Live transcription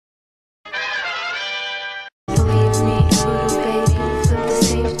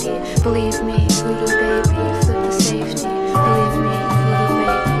Believe me, voodoo baby, flip the safety. Believe me, voodoo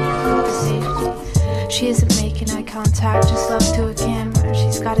baby, flip the safety. She isn't making eye contact, just love to a camera.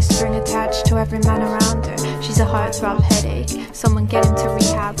 She's got a string attached to every man around her. She's a heartthrob headache. Someone get him to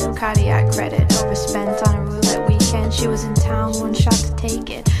rehab for cardiac credit. Overspent on a roulette weekend. She was in town, one shot to take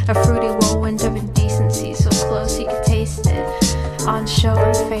it. A fruity whirlwind of indecency, so close he could taste it. On show,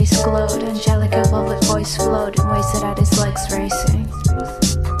 her face glowed. Angelica velvet voice flowed and wasted at his legs racing.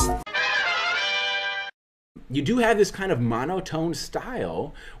 You do have this kind of monotone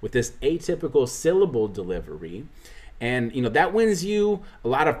style with this atypical syllable delivery. And, you know, that wins you a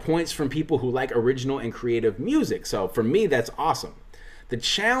lot of points from people who like original and creative music. So for me, that's awesome. The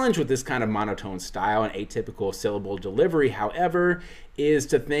challenge with this kind of monotone style and atypical syllable delivery, however, is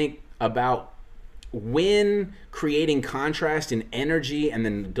to think about when creating contrast and energy and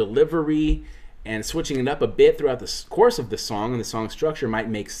then delivery and switching it up a bit throughout the course of the song and the song structure might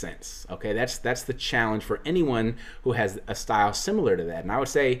make sense. Okay, that's the challenge for anyone who has a style similar to that. And I would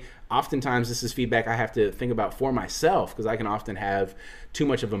say oftentimes this is feedback I have to think about for myself, because I can often have too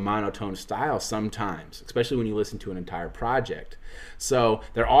much of a monotone style sometimes, especially when you listen to an entire project. So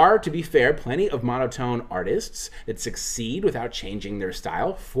there are, to be fair, plenty of monotone artists that succeed without changing their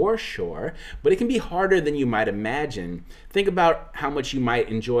style, for sure, but it can be harder than you might imagine. Think about how much you might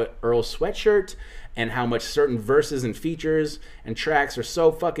enjoy Earl Sweatshirt and how much certain verses and features and tracks are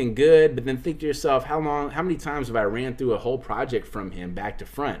so fucking good, but then think to yourself, how many times have I ran through a whole project from him back to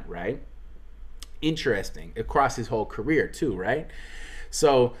front, right? Interesting, across his whole career too, right?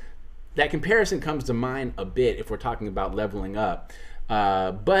 So that comparison comes to mind a bit if we're talking about leveling up.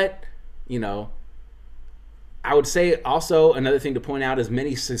 But, you know, I would say also another thing to point out is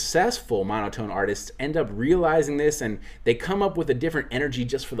many successful monotone artists end up realizing this, and they come up with a different energy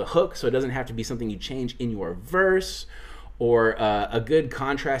just for the hook, so it doesn't have to be something you change in your verse. Or a good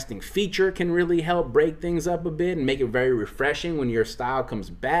contrasting feature can really help break things up a bit and make it very refreshing when your style comes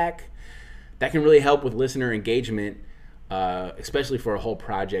back. That can really help with listener engagement, especially for a whole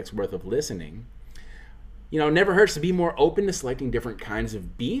project's worth of listening. You know, it never hurts to be more open to selecting different kinds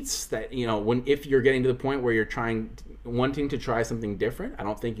of beats that, you know, if you're getting to the point where you're wanting to try something different. I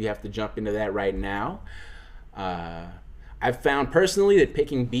don't think you have to jump into that right now. I've found personally that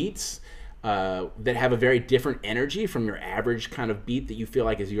picking beats that have a very different energy from your average kind of beat that you feel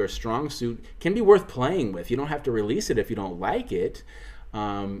like is your strong suit can be worth playing with. You don't have to release it if you don't like it.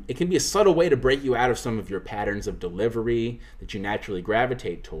 It can be a subtle way to break you out of some of your patterns of delivery that you naturally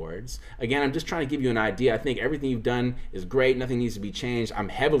gravitate towards. Again, I'm just trying to give you an idea. I think everything you've done is great. Nothing needs to be changed. I'm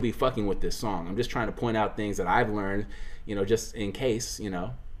heavily fucking with this song. I'm just trying to point out things that I've learned, you know, just in case, you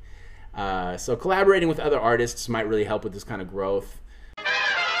know. So collaborating with other artists might really help with this kind of growth.